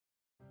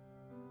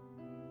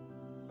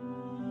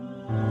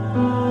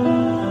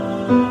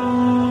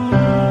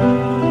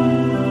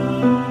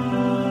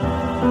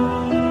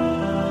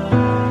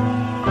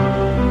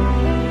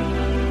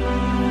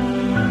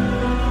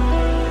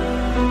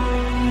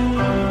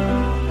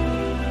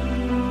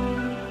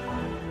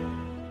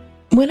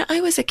When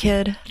I was a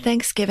kid,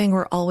 Thanksgiving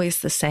were always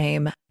the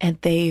same, and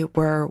they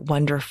were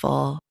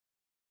wonderful.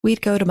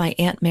 We'd go to my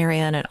Aunt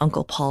Marian and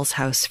Uncle Paul's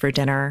house for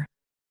dinner.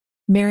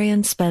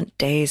 Marian spent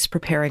days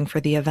preparing for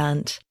the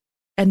event,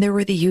 and there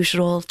were the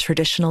usual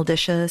traditional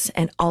dishes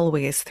and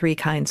always three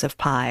kinds of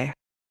pie: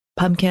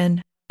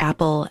 pumpkin,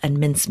 apple, and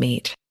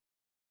mincemeat.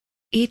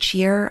 Each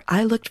year,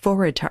 I looked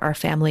forward to our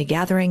family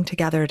gathering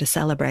together to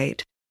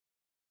celebrate.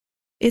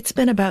 It's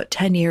been about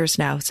 10 years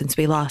now since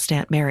we lost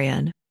Aunt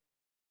Marian.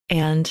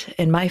 And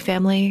in my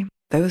family,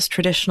 those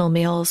traditional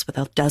meals with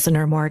a dozen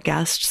or more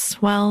guests,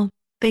 well,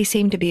 they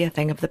seem to be a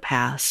thing of the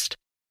past.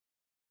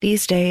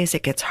 These days,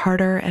 it gets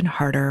harder and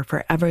harder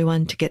for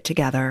everyone to get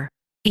together,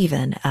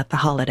 even at the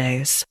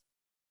holidays.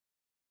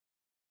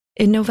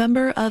 In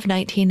November of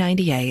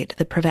 1998,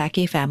 the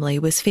Pravacki family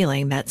was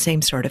feeling that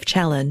same sort of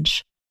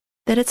challenge,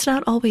 that it's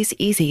not always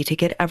easy to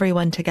get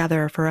everyone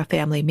together for a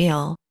family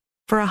meal,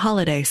 for a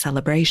holiday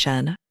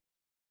celebration.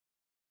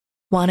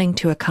 Wanting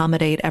to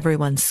accommodate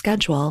everyone's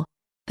schedule,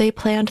 they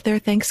planned their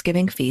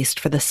Thanksgiving feast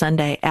for the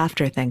Sunday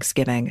after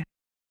Thanksgiving.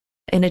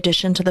 In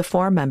addition to the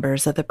 4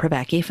 members of the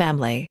Pravacki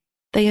family,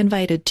 they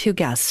invited 2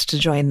 guests to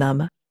join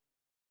them.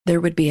 There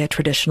would be a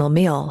traditional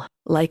meal,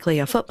 likely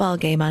a football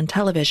game on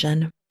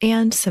television,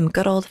 and some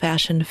good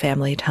old-fashioned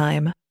family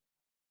time.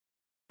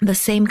 The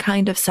same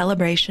kind of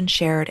celebration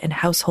shared in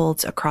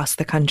households across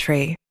the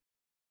country.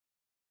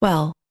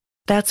 Well,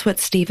 that's what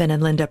Stephen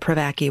and Linda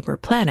Pravacki were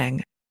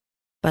planning.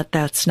 But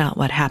that's not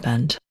what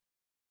happened.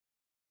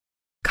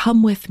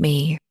 Come with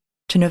me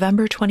to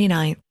November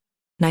 29,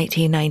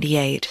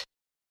 1998,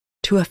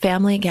 to a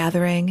family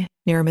gathering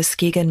near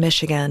Muskegon,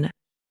 Michigan,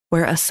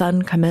 where a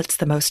son commits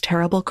the most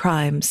terrible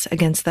crimes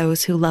against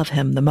those who love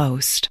him the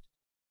most.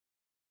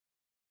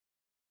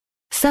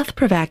 Seth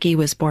Pravacki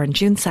was born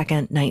June 2,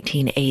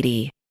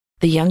 1980,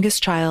 the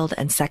youngest child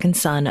and second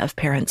son of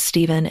parents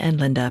Stephen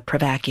and Linda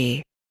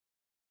Pravacki.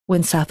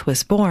 When Seth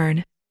was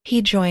born,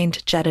 he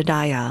joined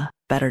Jedediah,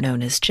 better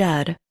known as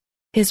Jed,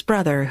 his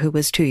brother who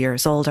was 2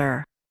 years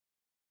older.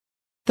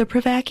 The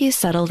Pravackis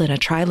settled in a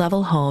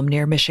tri-level home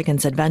near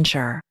Michigan's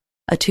Adventure,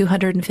 a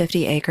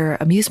 250-acre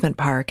amusement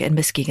park in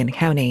Muskegon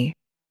County.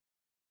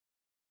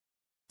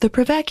 The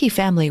Pravacki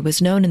family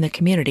was known in the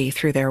community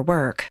through their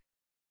work.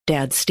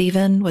 Dad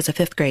Stephen was a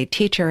 5th-grade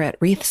teacher at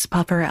Reiths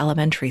Puffer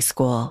Elementary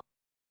School.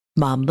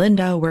 Mom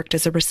Linda worked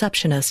as a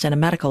receptionist in a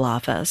medical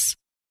office,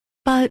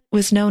 but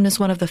was known as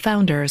one of the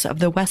founders of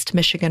the West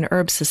Michigan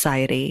Herb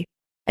Society,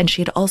 and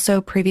she'd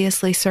also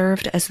previously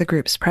served as the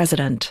group's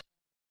president.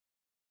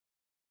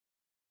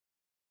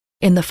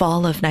 In the fall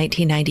of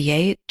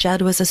 1998,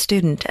 Jed was a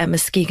student at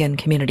Muskegon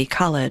Community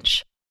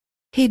College.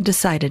 He'd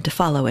decided to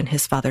follow in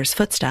his father's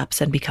footsteps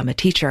and become a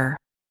teacher.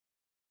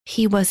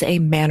 He was a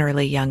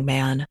mannerly young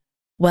man,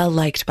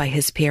 well-liked by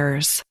his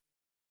peers.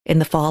 In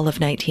the fall of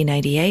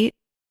 1998,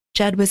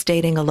 Jed was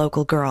dating a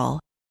local girl,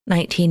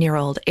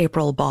 19-year-old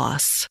April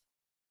Boss.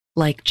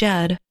 Like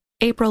Jed,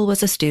 April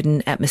was a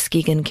student at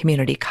Muskegon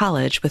Community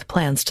College with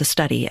plans to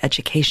study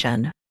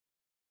education.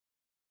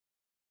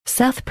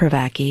 Seth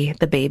Pravacki,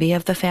 the baby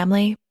of the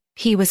family,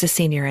 he was a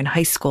senior in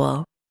high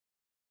school.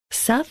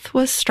 Seth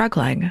was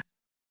struggling.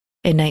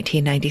 In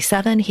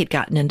 1997, he'd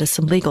gotten into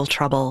some legal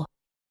trouble.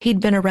 He'd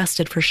been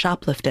arrested for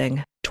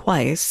shoplifting,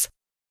 twice,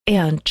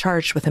 and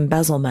charged with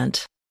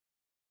embezzlement.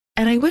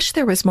 And I wish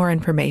there was more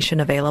information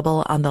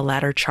available on the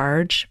latter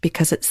charge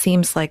because it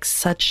seems like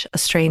such a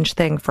strange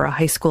thing for a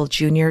high school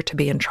junior to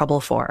be in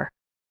trouble for.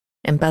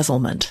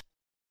 Embezzlement.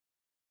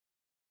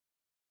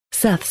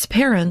 Seth's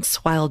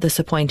parents, while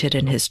disappointed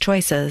in his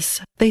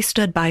choices, they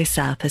stood by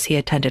Seth as he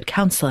attended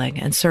counseling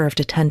and served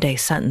a 10-day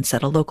sentence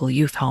at a local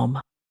youth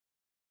home.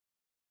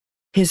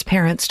 His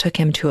parents took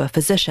him to a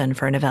physician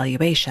for an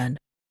evaluation,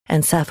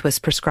 and Seth was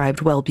prescribed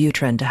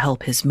Wellbutrin to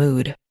help his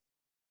mood.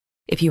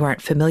 If you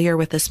aren't familiar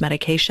with this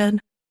medication,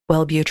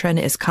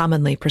 Wellbutrin is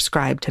commonly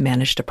prescribed to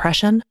manage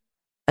depression,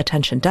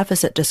 attention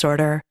deficit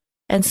disorder,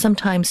 and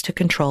sometimes to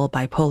control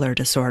bipolar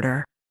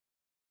disorder.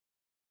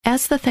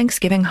 As the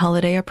Thanksgiving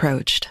holiday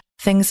approached,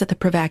 things at the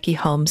Pravacki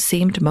home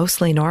seemed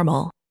mostly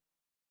normal.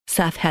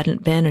 Seth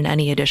hadn't been in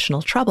any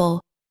additional trouble,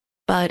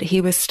 but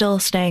he was still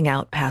staying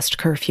out past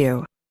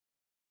curfew.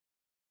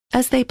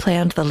 As they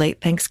planned the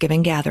late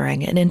Thanksgiving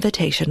gathering, an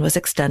invitation was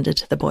extended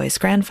to the boy's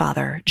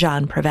grandfather,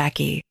 John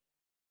Pravacki.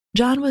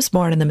 John was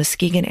born in the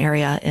Muskegon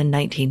area in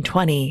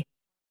 1920,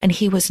 and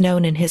he was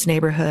known in his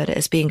neighborhood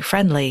as being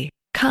friendly,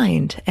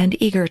 kind, and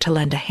eager to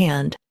lend a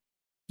hand.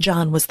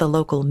 John was the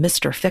local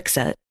Mr.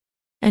 Fix-It,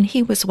 and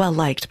he was well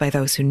liked by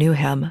those who knew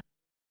him.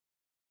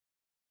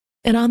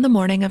 And on the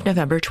morning of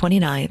November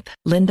 29th,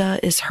 Linda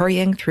is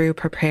hurrying through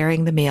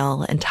preparing the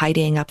meal and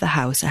tidying up the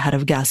house ahead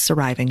of guests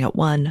arriving at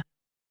 1.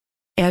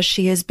 As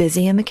she is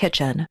busy in the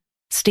kitchen,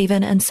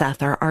 Stephen and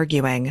Seth are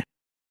arguing.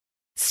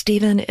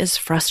 Stephen is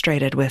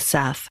frustrated with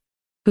Seth,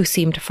 who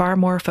seemed far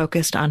more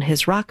focused on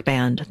his rock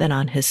band than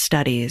on his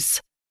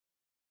studies.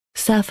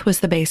 Seth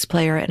was the bass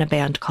player in a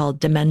band called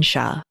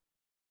Dementia,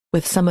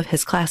 with some of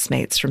his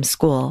classmates from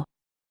school.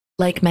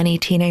 Like many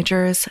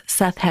teenagers,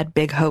 Seth had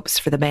big hopes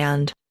for the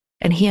band,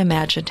 and he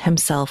imagined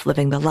himself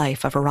living the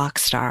life of a rock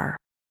star.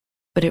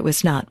 But it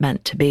was not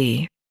meant to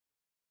be.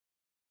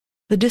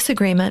 The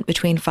disagreement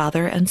between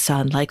father and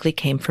son likely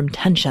came from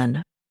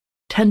tension.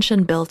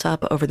 Tension built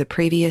up over the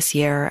previous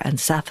year and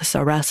Seth's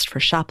arrest for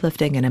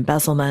shoplifting and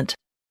embezzlement.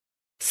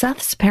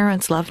 Seth's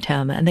parents loved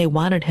him and they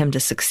wanted him to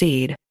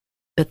succeed,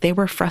 but they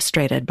were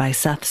frustrated by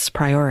Seth's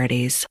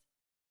priorities.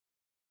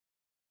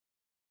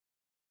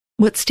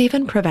 What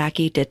Stephen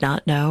Pravacki did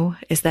not know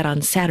is that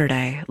on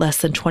Saturday,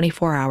 less than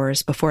 24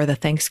 hours before the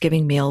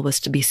Thanksgiving meal was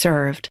to be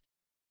served,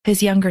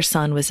 his younger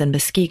son was in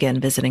Muskegon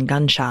visiting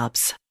gun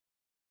shops.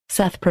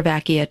 Seth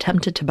Pravacki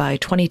attempted to buy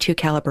 .22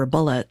 caliber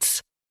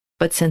bullets,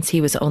 but since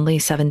he was only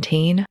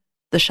 17,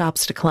 the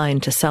shops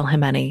declined to sell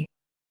him any.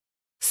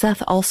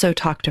 Seth also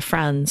talked to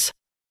friends.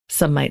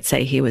 Some might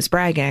say he was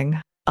bragging,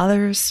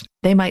 others,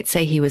 they might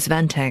say he was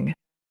venting,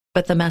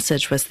 but the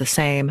message was the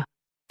same.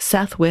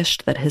 Seth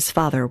wished that his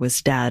father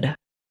was dead.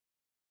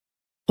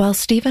 While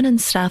Stephen and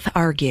Seth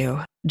argue,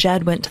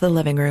 Jed went to the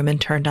living room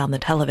and turned on the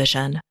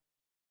television.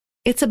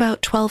 It's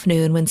about 12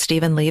 noon when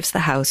Stephen leaves the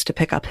house to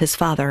pick up his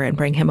father and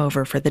bring him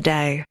over for the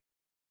day.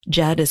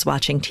 Jed is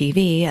watching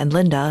TV, and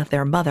Linda,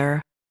 their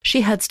mother,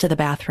 she heads to the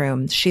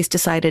bathroom. She's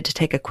decided to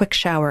take a quick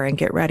shower and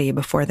get ready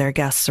before their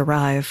guests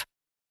arrive.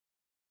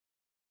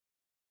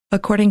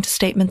 According to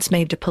statements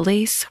made to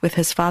police, with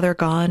his father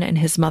gone and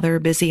his mother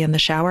busy in the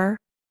shower,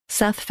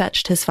 Seth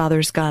fetched his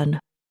father's gun,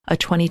 a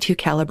 .22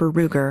 caliber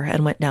Ruger,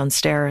 and went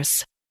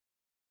downstairs.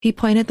 He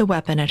pointed the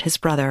weapon at his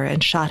brother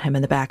and shot him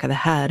in the back of the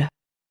head.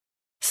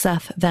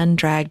 Seth then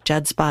dragged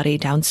Jed's body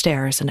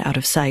downstairs and out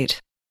of sight.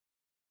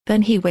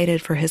 Then he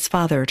waited for his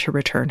father to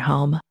return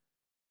home.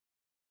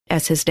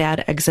 As his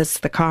dad exits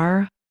the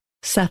car,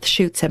 Seth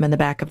shoots him in the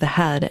back of the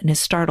head and is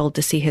startled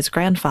to see his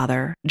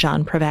grandfather,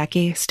 John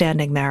Pravacki,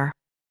 standing there.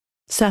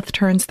 Seth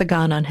turns the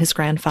gun on his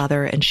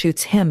grandfather and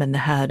shoots him in the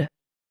head.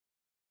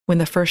 When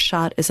the first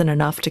shot isn't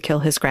enough to kill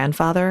his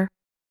grandfather,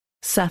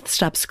 Seth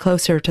steps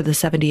closer to the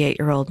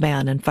 78-year-old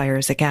man and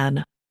fires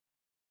again.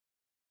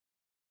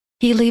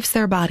 He leaves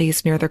their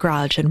bodies near the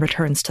garage and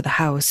returns to the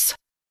house.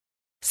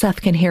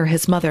 Seth can hear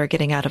his mother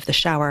getting out of the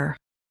shower.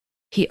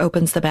 He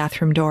opens the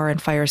bathroom door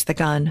and fires the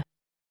gun,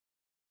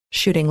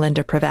 shooting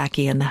Linda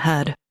Pravacki in the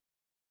head.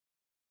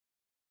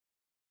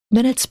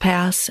 Minutes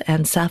pass,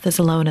 and Seth is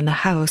alone in the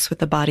house with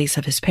the bodies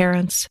of his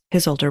parents,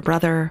 his older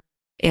brother,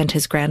 and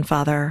his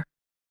grandfather.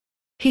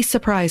 He's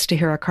surprised to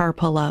hear a car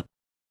pull up.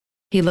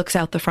 He looks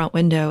out the front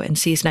window and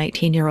sees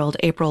 19-year-old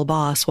April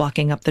Boss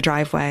walking up the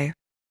driveway.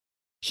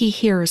 He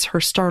hears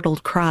her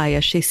startled cry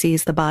as she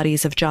sees the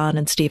bodies of John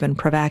and Stephen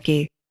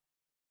Pravacki.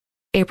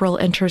 April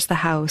enters the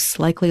house,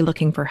 likely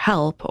looking for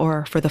help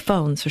or for the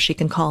phone so she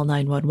can call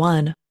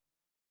 911.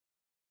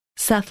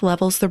 Seth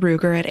levels the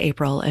Ruger at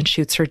April and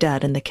shoots her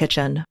dead in the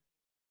kitchen.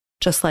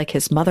 Just like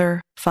his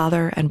mother,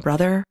 father, and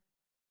brother,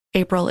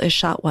 April is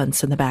shot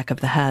once in the back of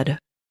the head.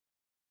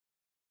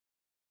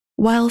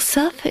 While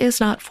Seth is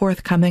not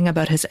forthcoming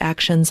about his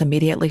actions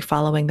immediately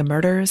following the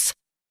murders,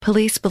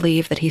 police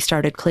believe that he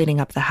started cleaning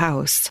up the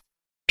house,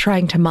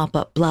 trying to mop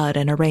up blood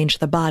and arrange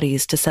the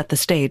bodies to set the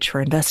stage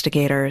for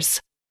investigators.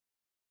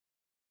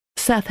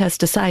 Seth has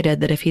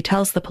decided that if he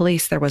tells the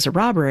police there was a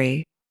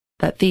robbery,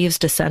 that thieves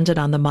descended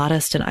on the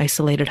modest and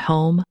isolated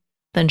home,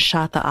 then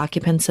shot the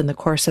occupants in the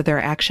course of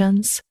their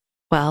actions,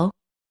 well,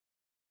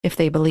 if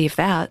they believe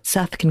that,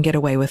 Seth can get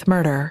away with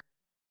murder.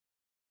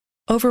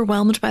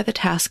 Overwhelmed by the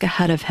task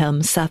ahead of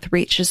him, Seth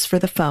reaches for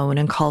the phone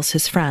and calls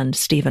his friend,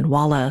 Stephen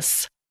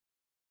Wallace.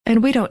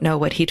 And we don't know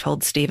what he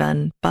told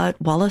Stephen, but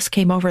Wallace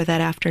came over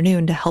that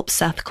afternoon to help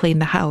Seth clean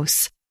the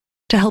house,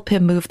 to help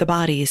him move the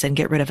bodies and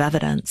get rid of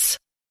evidence.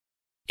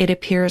 It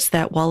appears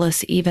that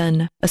Wallace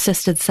even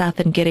assisted Seth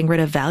in getting rid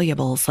of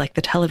valuables like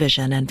the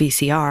television and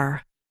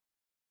VCR.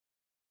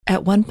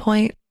 At one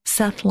point,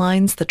 Seth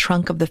lines the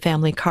trunk of the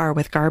family car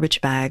with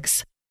garbage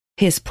bags.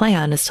 His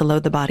plan is to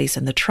load the bodies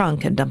in the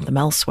trunk and dump them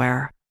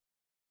elsewhere.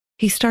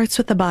 He starts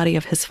with the body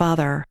of his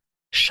father,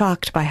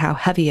 shocked by how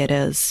heavy it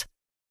is.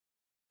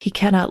 He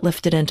cannot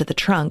lift it into the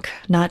trunk,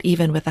 not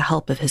even with the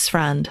help of his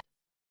friend.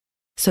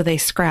 So they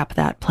scrap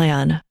that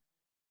plan.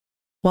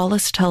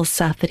 Wallace tells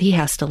Seth that he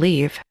has to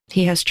leave.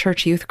 He has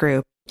church youth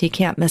group. He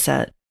can't miss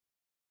it.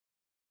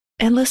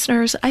 And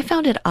listeners, I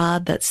found it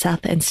odd that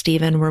Seth and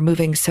Stephen were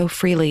moving so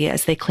freely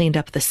as they cleaned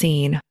up the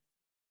scene.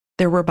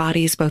 There were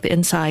bodies both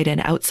inside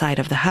and outside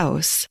of the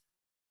house.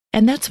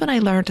 And that's when I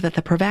learned that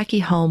the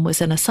Pravacki home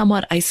was in a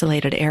somewhat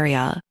isolated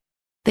area.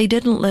 They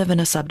didn't live in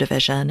a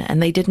subdivision,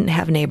 and they didn't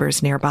have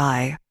neighbors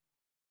nearby.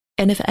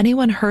 And if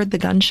anyone heard the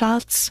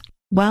gunshots,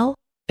 well,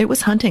 it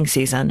was hunting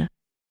season,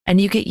 and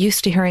you get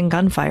used to hearing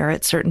gunfire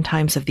at certain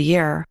times of the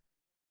year.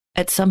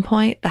 At some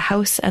point, the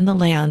house and the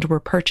land were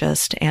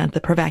purchased, and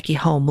the Pravacki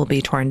home will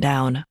be torn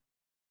down.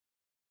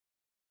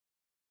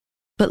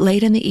 But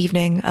late in the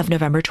evening of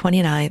November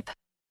 29th,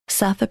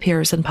 Seth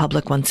appears in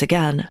public once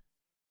again.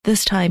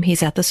 This time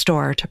he's at the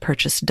store to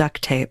purchase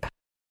duct tape.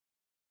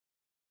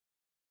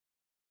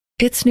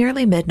 It's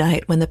nearly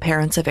midnight when the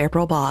parents of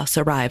April Boss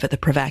arrive at the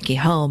Pravacki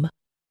home.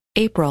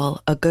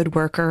 April, a good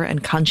worker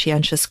and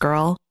conscientious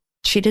girl,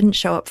 She didn't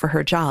show up for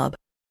her job.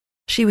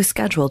 She was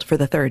scheduled for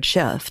the third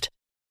shift,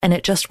 and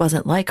it just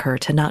wasn't like her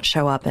to not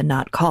show up and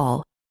not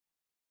call.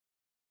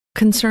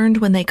 Concerned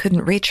when they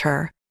couldn't reach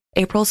her,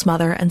 April's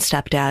mother and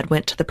stepdad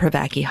went to the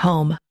Pravacki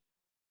home.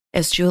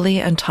 As Julie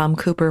and Tom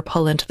Cooper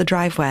pull into the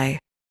driveway,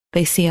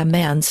 they see a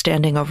man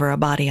standing over a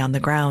body on the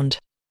ground.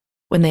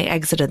 When they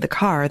exited the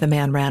car, the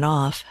man ran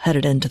off,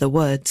 headed into the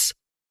woods.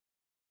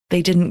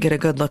 They didn't get a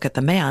good look at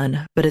the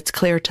man, but it's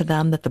clear to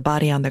them that the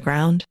body on the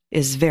ground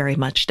is very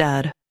much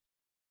dead.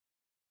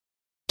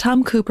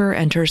 Tom Cooper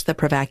enters the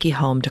Pravacki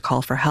home to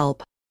call for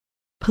help.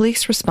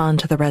 Police respond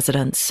to the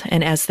residence,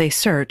 and as they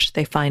search,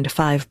 they find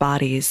 5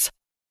 bodies.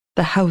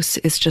 The house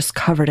is just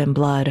covered in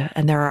blood,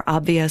 and there are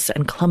obvious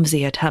and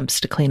clumsy attempts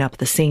to clean up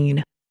the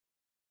scene.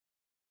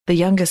 The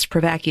youngest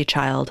Pravacki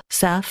child,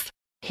 Seth,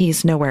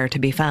 he's nowhere to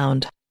be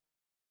found.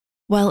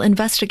 While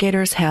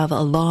investigators have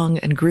a long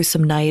and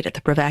gruesome night at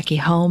the Pravacki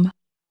home,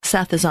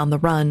 Seth is on the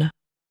run.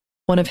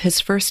 One of his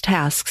first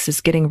tasks is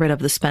getting rid of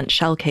the spent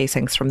shell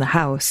casings from the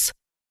house.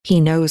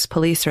 He knows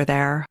police are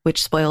there,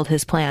 which spoiled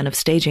his plan of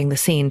staging the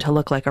scene to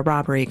look like a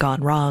robbery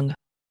gone wrong.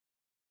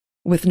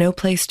 With no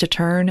place to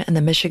turn and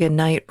the Michigan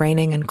night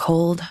raining and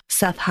cold,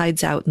 Seth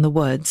hides out in the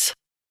woods.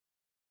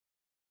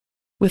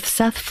 With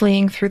Seth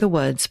fleeing through the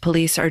woods,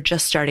 police are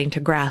just starting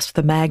to grasp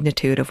the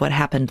magnitude of what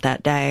happened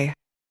that day.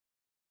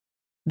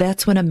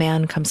 That's when a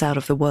man comes out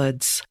of the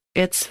woods.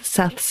 It's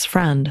Seth's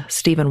friend,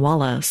 Stephen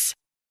Wallace.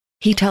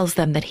 He tells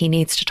them that he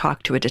needs to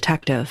talk to a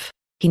detective.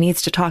 He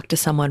needs to talk to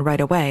someone right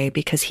away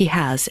because he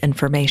has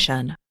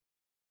information.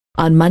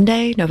 On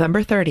Monday,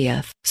 November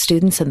 30th,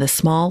 students in the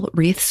small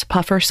Reeths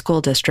Puffer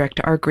School District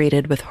are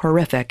greeted with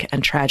horrific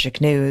and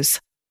tragic news.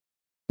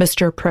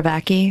 Mr.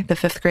 Pravacki, the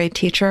 5th grade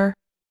teacher,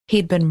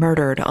 he'd been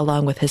murdered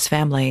along with his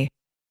family,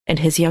 and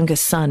his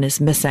youngest son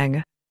is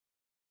missing.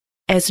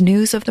 As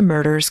news of the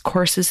murders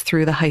courses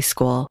through the high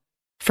school,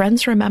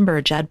 friends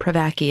remember Jed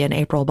Pravacki and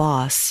April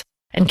Boss,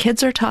 and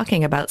kids are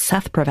talking about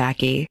Seth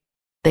Pravacki.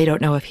 They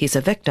don't know if he's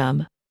a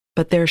victim,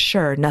 but they're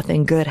sure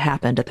nothing good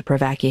happened at the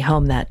Pravacki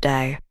home that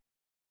day.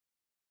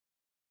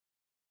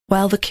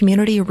 While the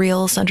community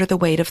reels under the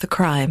weight of the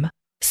crime,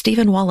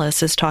 Stephen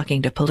Wallace is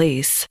talking to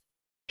police.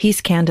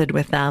 He's candid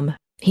with them.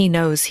 He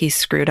knows he's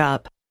screwed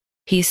up.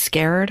 He's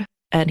scared,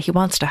 and he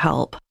wants to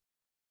help.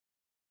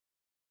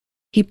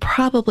 He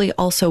probably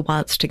also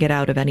wants to get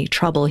out of any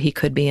trouble he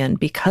could be in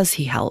because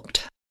he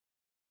helped.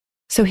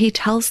 So he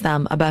tells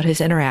them about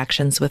his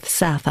interactions with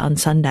Seth on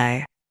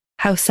Sunday,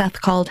 how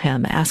Seth called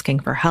him asking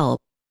for help,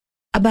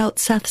 about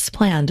Seth's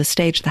plan to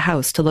stage the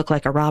house to look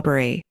like a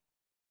robbery.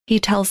 He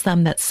tells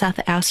them that Seth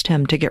asked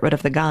him to get rid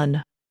of the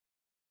gun.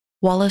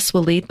 Wallace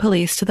will lead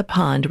police to the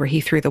pond where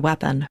he threw the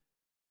weapon.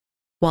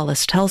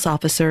 Wallace tells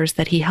officers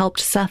that he helped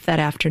Seth that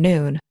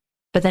afternoon,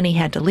 but then he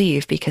had to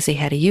leave because he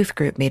had a youth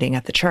group meeting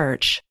at the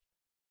church.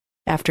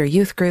 After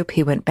youth group,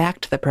 he went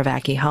back to the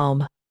Pravacki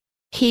home.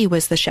 He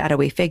was the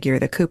shadowy figure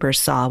the Coopers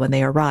saw when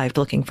they arrived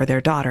looking for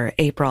their daughter,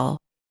 April,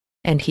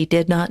 and he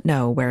did not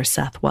know where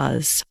Seth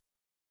was.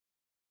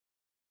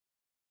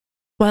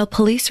 While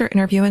police are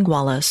interviewing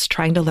Wallace,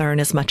 trying to learn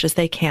as much as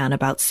they can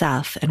about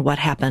Seth and what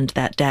happened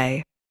that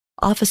day,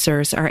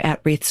 officers are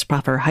at Reeths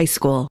Puffer High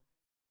School.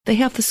 They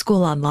have the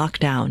school on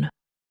lockdown.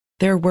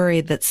 They're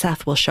worried that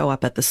Seth will show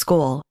up at the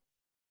school.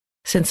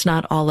 Since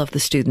not all of the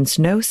students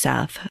know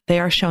Seth, they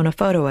are shown a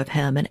photo of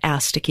him and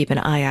asked to keep an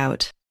eye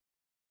out.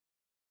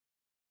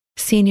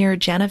 Senior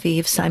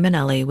Genevieve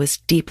Simonelli was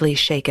deeply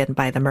shaken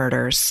by the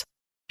murders.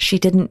 She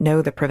didn't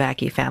know the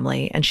Pravacki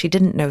family, and she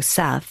didn't know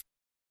Seth,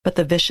 but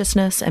the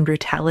viciousness and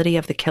brutality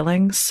of the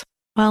killings,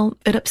 well,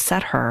 it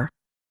upset her.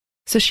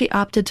 So she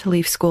opted to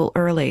leave school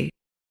early.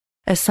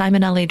 As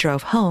Simonelli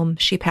drove home,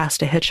 she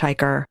passed a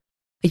hitchhiker,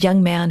 a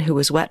young man who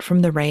was wet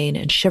from the rain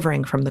and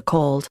shivering from the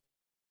cold.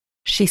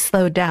 She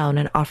slowed down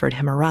and offered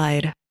him a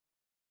ride.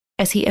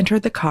 As he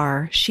entered the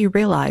car, she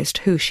realized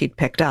who she'd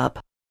picked up.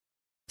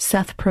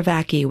 Seth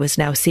Pravacki was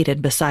now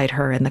seated beside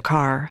her in the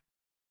car.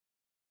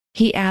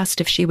 He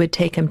asked if she would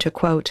take him to,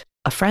 quote,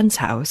 a friend's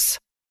house,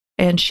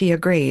 and she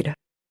agreed.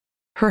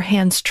 Her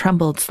hands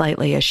trembled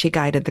slightly as she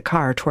guided the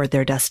car toward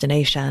their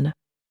destination.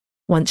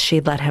 Once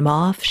she'd let him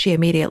off, she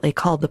immediately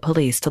called the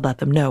police to let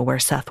them know where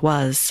Seth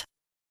was.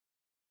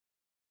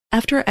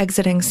 After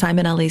exiting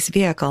Simonelli's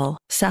vehicle,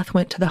 Seth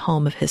went to the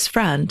home of his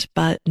friend,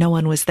 but no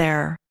one was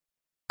there.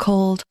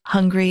 Cold,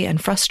 hungry,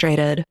 and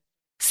frustrated,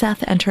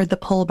 Seth entered the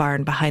pole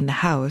barn behind the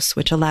house,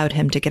 which allowed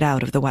him to get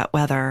out of the wet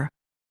weather.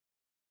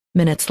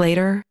 Minutes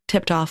later,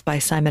 tipped off by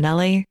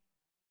Simonelli,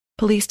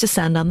 police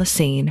descend on the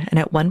scene, and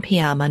at 1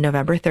 p.m. on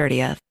November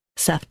 30th,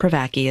 Seth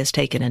Pravacki is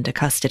taken into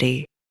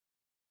custody.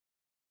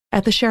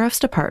 At the sheriff's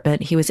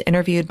department, he was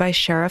interviewed by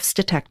Sheriff's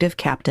Detective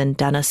Captain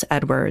Dennis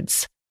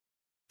Edwards.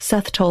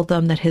 Seth told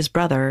them that his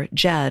brother,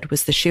 Jed,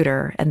 was the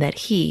shooter and that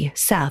he,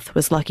 Seth,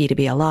 was lucky to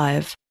be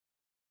alive.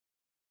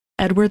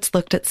 Edwards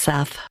looked at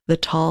Seth, the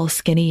tall,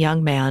 skinny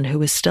young man who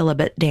was still a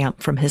bit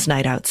damp from his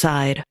night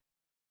outside.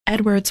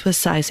 Edwards was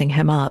sizing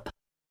him up,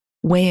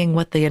 weighing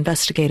what the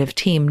investigative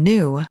team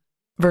knew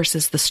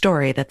versus the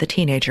story that the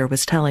teenager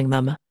was telling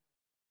them.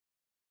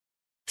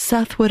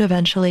 Seth would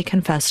eventually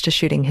confess to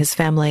shooting his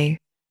family,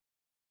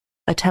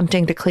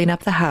 attempting to clean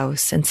up the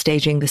house and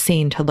staging the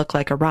scene to look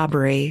like a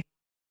robbery,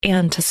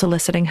 and to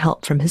soliciting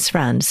help from his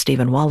friend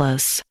Stephen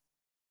Wallace.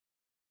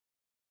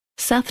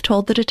 Seth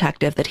told the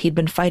detective that he'd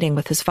been fighting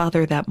with his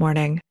father that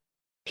morning.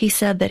 He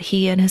said that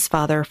he and his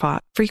father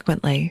fought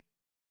frequently.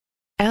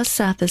 As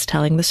Seth is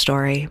telling the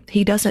story,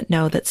 he doesn't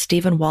know that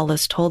Stephen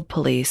Wallace told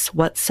police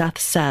what Seth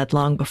said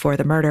long before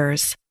the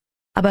murders,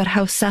 about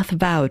how Seth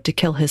vowed to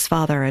kill his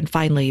father and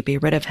finally be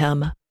rid of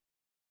him.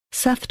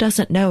 Seth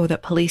doesn't know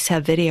that police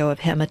have video of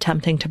him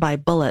attempting to buy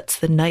bullets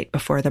the night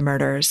before the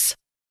murders.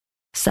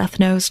 Seth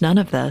knows none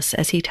of this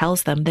as he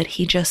tells them that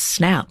he just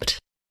snapped.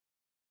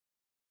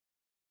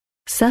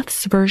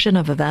 Seth's version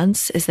of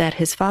events is that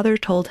his father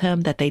told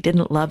him that they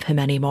didn't love him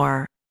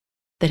anymore,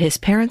 that his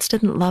parents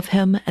didn't love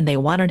him and they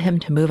wanted him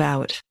to move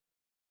out,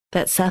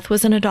 that Seth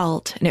was an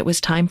adult and it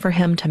was time for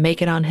him to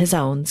make it on his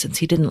own since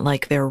he didn't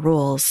like their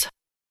rules.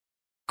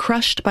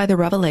 Crushed by the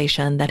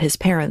revelation that his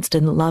parents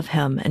didn't love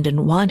him and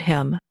didn't want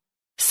him,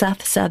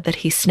 Seth said that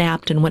he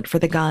snapped and went for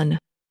the gun,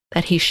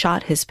 that he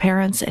shot his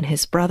parents and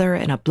his brother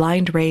in a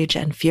blind rage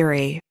and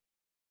fury.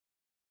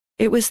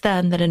 It was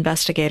then that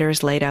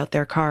investigators laid out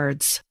their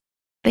cards.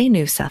 They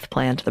knew Seth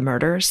planned the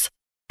murders.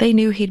 They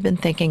knew he'd been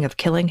thinking of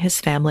killing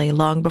his family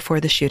long before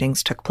the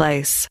shootings took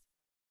place.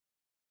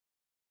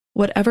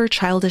 Whatever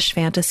childish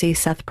fantasy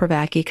Seth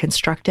Pravacki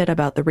constructed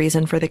about the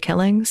reason for the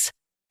killings,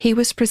 he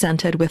was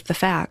presented with the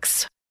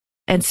facts.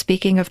 And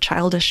speaking of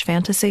childish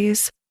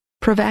fantasies,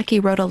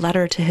 Pravacki wrote a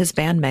letter to his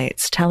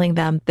bandmates telling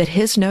them that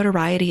his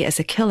notoriety as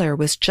a killer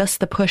was just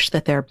the push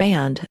that their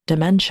band,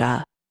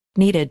 Dementia,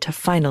 needed to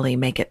finally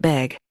make it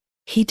big.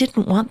 He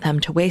didn't want them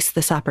to waste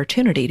this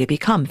opportunity to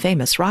become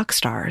famous rock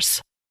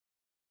stars.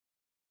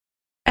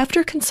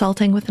 After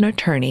consulting with an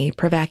attorney,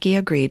 Pravacki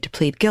agreed to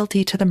plead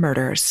guilty to the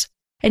murders,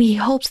 and he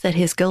hoped that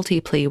his guilty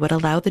plea would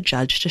allow the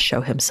judge to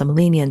show him some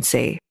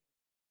leniency.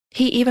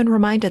 He even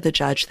reminded the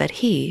judge that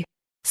he,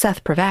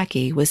 Seth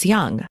Pravacki, was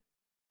young,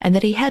 and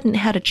that he hadn't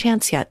had a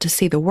chance yet to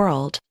see the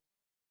world.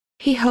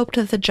 He hoped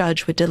that the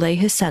judge would delay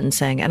his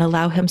sentencing and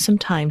allow him some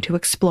time to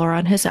explore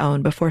on his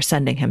own before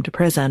sending him to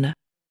prison.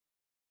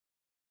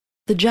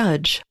 The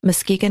judge,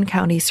 Muskegon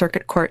County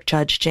Circuit Court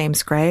Judge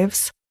James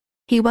Graves,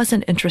 he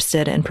wasn't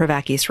interested in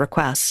Pravacki's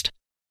request.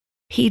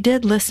 He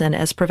did listen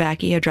as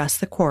Pravacki addressed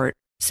the court,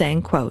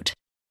 saying, quote,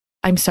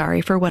 "I'm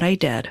sorry for what I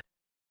did.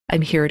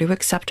 I'm here to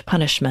accept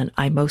punishment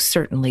I most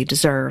certainly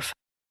deserve."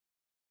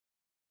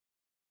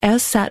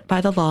 As set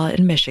by the law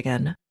in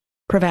Michigan,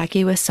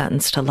 Pravacki was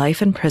sentenced to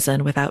life in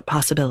prison without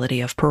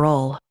possibility of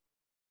parole.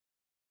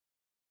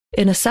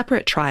 In a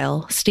separate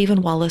trial,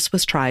 Stephen Wallace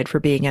was tried for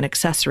being an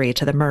accessory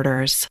to the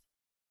murders.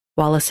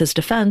 Wallace's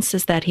defense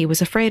is that he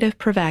was afraid of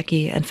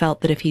Pravacki and felt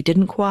that if he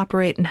didn't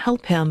cooperate and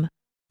help him,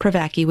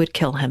 Pravacki would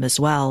kill him as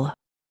well.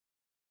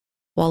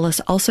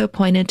 Wallace also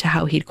pointed to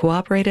how he'd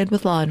cooperated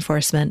with law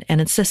enforcement and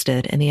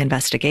assisted in the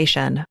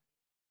investigation.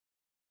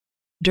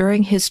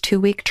 During his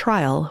 2-week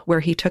trial,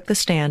 where he took the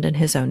stand in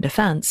his own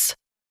defense,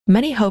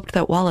 many hoped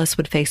that Wallace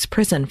would face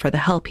prison for the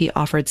help he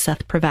offered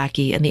Seth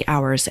Pravacki in the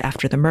hours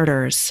after the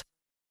murders.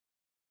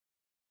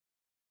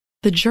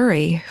 The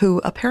jury,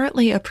 who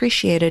apparently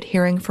appreciated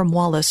hearing from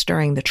Wallace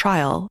during the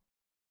trial,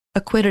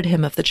 acquitted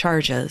him of the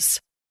charges.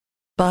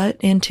 But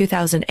in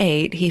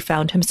 2008, he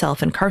found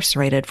himself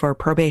incarcerated for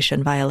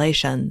probation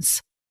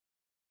violations.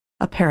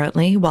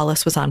 Apparently,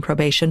 Wallace was on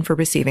probation for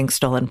receiving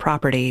stolen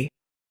property.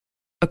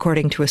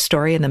 According to a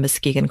story in the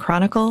Muskegon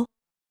Chronicle,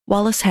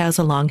 Wallace has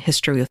a long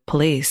history with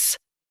police.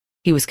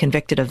 He was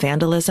convicted of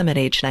vandalism at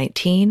age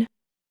 19,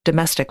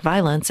 domestic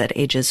violence at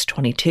ages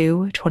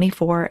 22,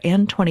 24,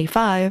 and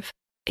 25,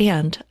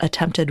 and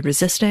attempted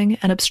resisting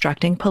and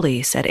obstructing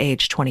police at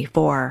age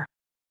 24.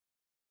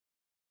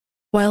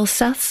 While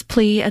Seth's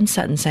plea and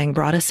sentencing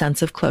brought a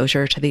sense of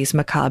closure to these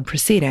macabre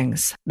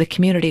proceedings, the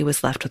community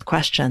was left with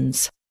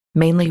questions.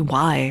 Mainly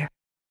why?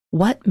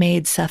 What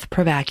made Seth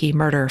Pravacki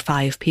murder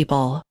 5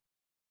 people?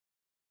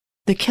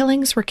 The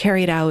killings were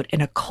carried out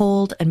in a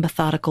cold and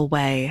methodical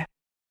way.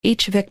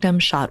 Each victim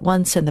shot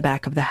once in the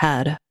back of the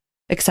head,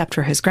 except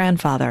for his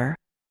grandfather.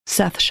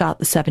 Seth shot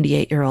the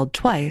 78-year-old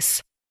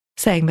twice,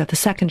 saying that the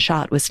second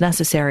shot was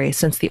necessary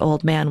since the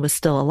old man was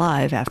still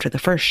alive after the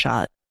first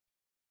shot.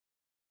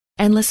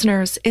 And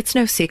listeners, it's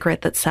no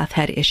secret that Seth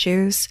had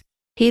issues.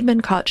 He had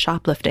been caught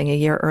shoplifting a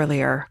year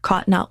earlier,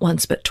 caught not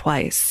once but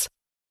twice.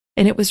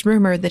 And it was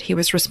rumored that he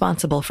was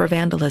responsible for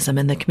vandalism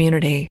in the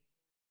community.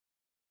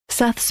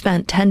 Seth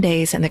spent 10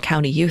 days in the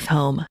county youth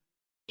home.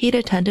 He'd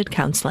attended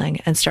counseling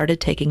and started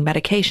taking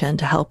medication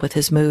to help with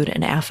his mood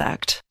and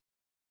affect.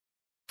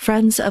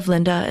 Friends of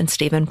Linda and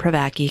Stephen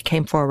Pravacki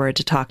came forward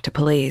to talk to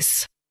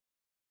police.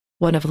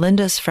 One of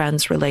Linda's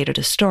friends related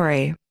a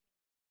story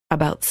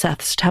about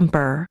Seth's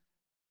temper.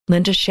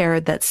 Linda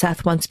shared that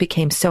Seth once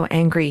became so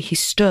angry he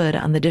stood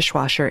on the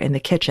dishwasher in the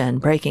kitchen,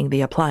 breaking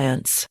the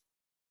appliance.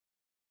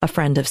 A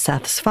friend of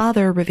Seth's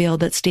father revealed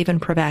that Stephen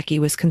Pravacki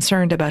was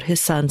concerned about his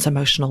son's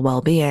emotional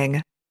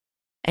well-being,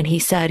 and he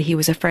said he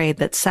was afraid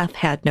that Seth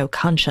had no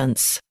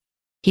conscience.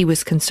 He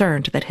was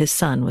concerned that his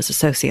son was a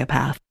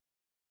sociopath.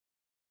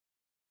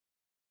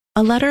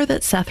 A letter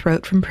that Seth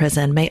wrote from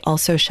prison may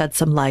also shed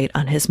some light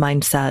on his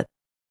mindset.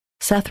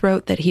 Seth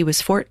wrote that he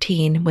was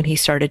 14 when he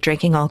started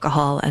drinking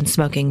alcohol and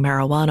smoking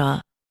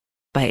marijuana.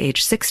 By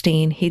age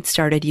 16, he'd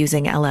started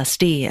using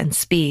LSD and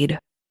speed.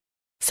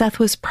 Seth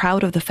was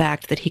proud of the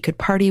fact that he could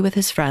party with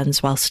his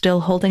friends while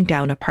still holding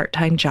down a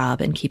part-time job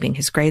and keeping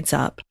his grades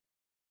up.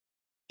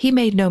 He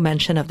made no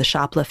mention of the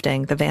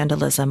shoplifting, the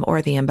vandalism,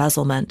 or the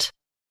embezzlement.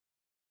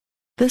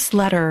 This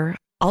letter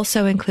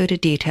also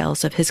included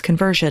details of his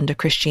conversion to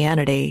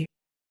Christianity.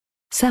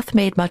 Seth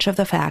made much of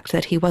the fact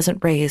that he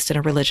wasn't raised in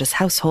a religious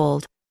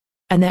household,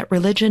 and that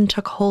religion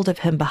took hold of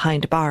him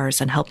behind bars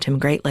and helped him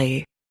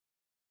greatly.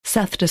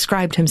 Seth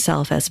described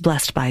himself as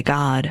blessed by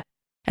God,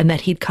 and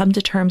that he'd come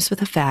to terms with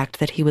the fact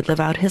that he would live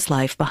out his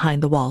life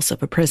behind the walls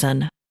of a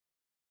prison.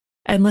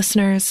 And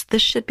listeners,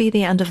 this should be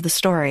the end of the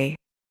story.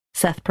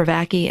 Seth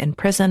Pravacki in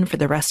prison for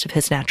the rest of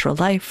his natural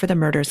life for the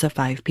murders of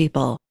 5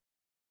 people.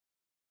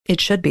 It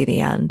should be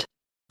the end,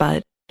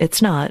 but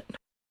it's not.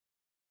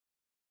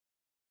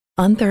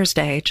 On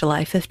Thursday,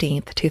 July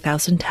 15th,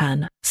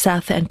 2010,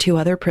 Seth and 2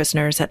 other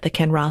prisoners at the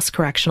Kinross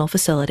Correctional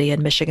Facility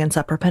in Michigan's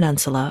Upper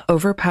Peninsula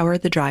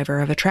overpowered the driver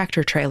of a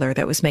tractor trailer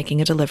that was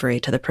making a delivery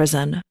to the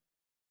prison.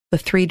 The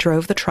 3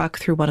 drove the truck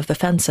through one of the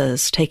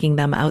fences, taking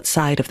them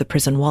outside of the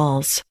prison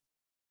walls.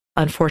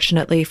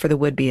 Unfortunately for the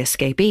would-be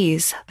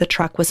escapees, the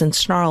truck was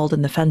ensnarled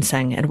in the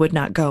fencing and would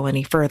not go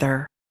any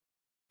further.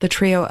 The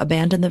trio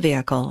abandoned the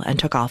vehicle and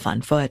took off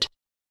on foot.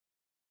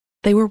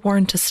 They were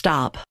warned to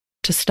stop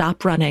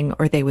running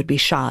or they would be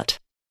shot.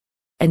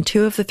 And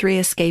 2 of the 3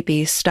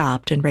 escapees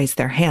stopped and raised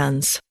their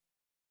hands.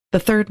 The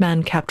 3rd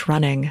man kept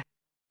running.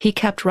 He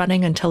kept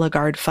running until a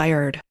guard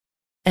fired,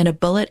 and a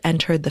bullet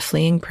entered the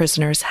fleeing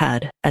prisoner's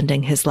head,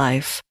 ending his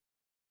life.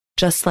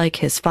 Just like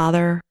his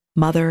father,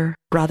 mother,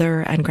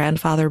 brother, and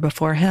grandfather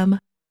before him,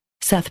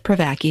 Seth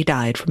Pravacki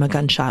died from a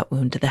gunshot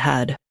wound to the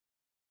head.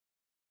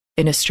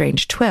 In a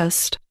strange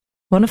twist,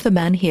 one of the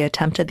men he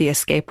attempted the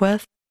escape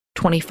with,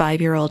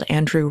 25-year-old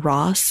Andrew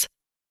Ross,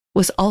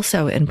 was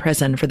also in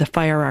prison for the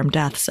firearm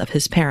deaths of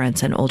his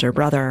parents and older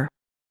brother.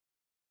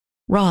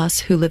 Ross,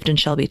 who lived in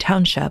Shelby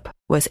Township,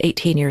 was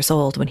 18 years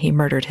old when he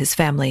murdered his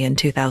family in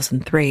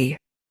 2003.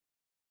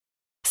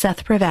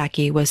 Seth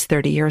Pravacki was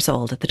 30 years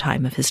old at the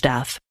time of his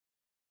death.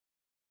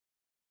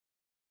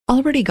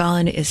 Already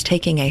Gone is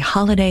taking a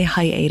holiday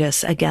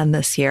hiatus again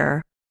this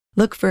year.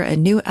 Look for a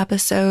new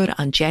episode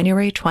on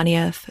January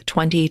 20th,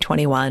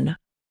 2021.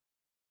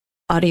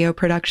 Audio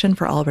production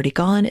for Already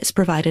Gone is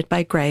provided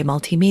by Gray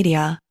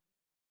Multimedia.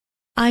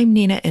 I'm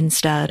Nina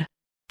Instead,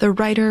 the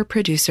writer,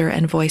 producer,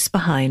 and voice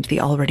behind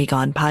the Already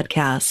Gone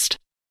podcast.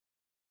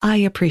 I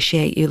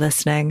appreciate you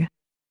listening.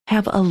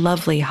 Have a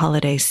lovely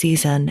holiday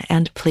season,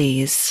 and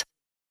please,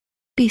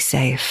 be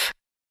safe.